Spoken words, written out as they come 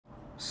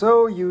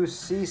So you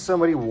see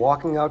somebody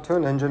walking out to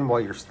an engine while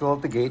you're still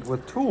at the gate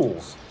with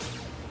tools.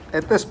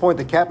 At this point,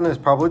 the captain is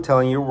probably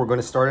telling you we're going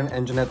to start an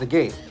engine at the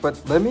gate,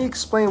 but let me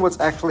explain what's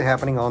actually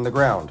happening on the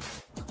ground.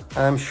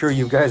 I'm sure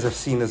you guys have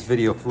seen this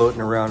video floating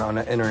around on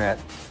the internet.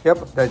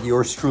 Yep, that's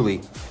yours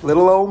truly,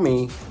 little old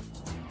me.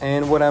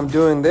 And what I'm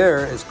doing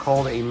there is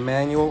called a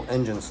manual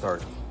engine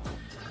start.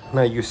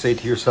 Now you say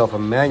to yourself, a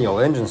manual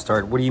engine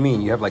start, what do you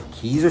mean? You have like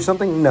keys or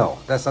something? No,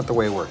 that's not the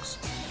way it works.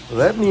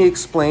 Let me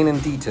explain in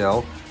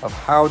detail of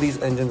how these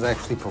engines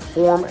actually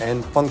perform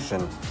and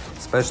function,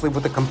 especially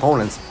with the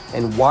components,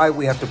 and why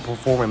we have to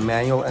perform a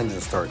manual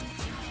engine start.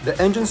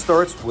 The engine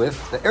starts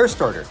with the air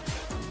starter.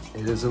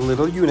 It is a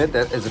little unit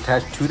that is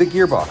attached to the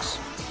gearbox.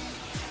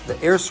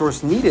 The air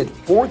source needed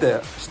for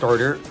the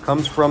starter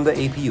comes from the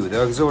APU,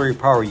 the auxiliary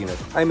power unit.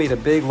 I made a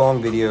big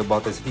long video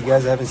about this. If you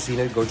guys haven't seen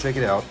it, go check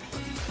it out.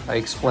 I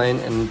explain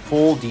in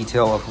full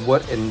detail of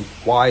what and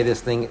why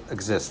this thing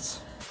exists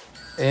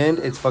and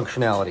its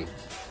functionality.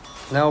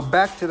 Now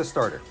back to the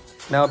starter.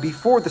 Now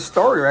before the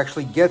starter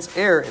actually gets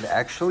air, it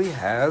actually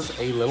has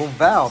a little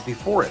valve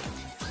before it.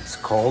 It's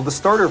called the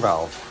starter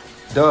valve.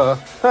 Duh.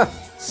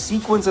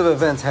 Sequence of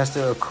events has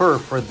to occur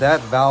for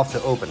that valve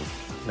to open.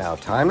 Now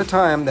time to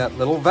time that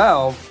little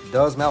valve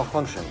does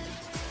malfunction.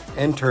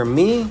 Enter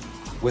me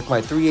with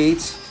my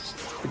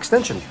 3/8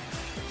 extension.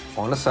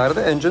 On the side of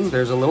the engine,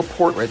 there's a little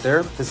port right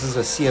there. This is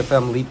a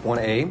CFM Leap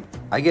 1A.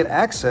 I get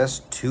access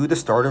to the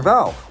starter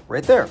valve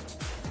right there.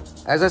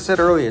 As I said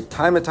earlier,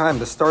 time to time,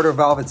 the starter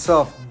valve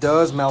itself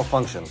does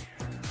malfunction,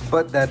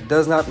 but that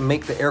does not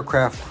make the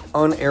aircraft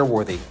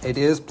unairworthy. It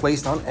is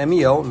placed on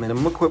MEL,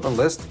 minimum equipment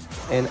list,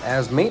 and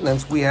as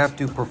maintenance, we have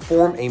to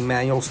perform a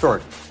manual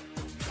start.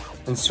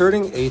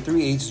 Inserting a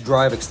 3/8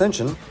 drive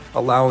extension,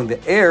 allowing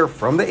the air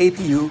from the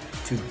APU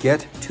to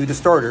get to the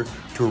starter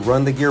to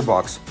run the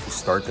gearbox to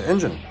start the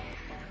engine.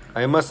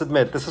 I must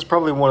admit, this is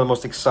probably one of the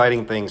most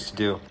exciting things to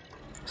do.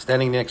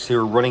 Standing next to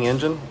your running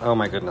engine, oh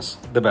my goodness,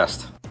 the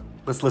best.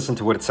 Let's listen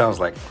to what it sounds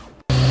like.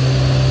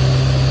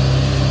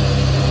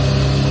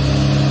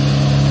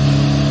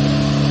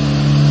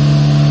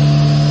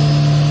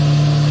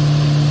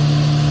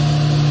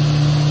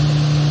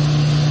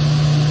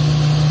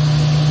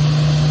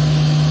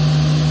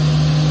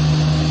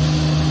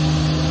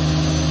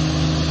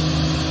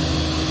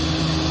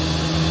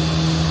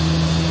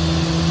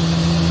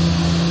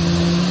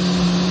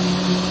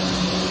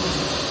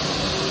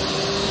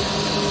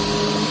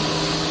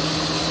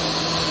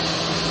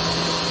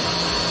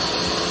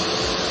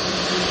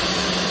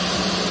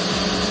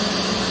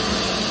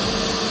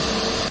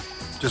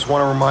 Just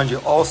want to remind you,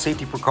 all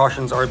safety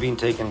precautions are being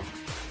taken.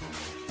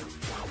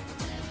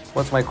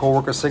 Once my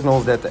coworker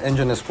signals that the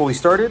engine is fully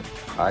started,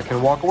 I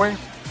can walk away.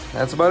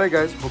 That's about it,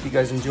 guys. Hope you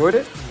guys enjoyed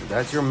it.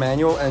 That's your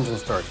manual engine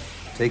start.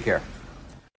 Take care.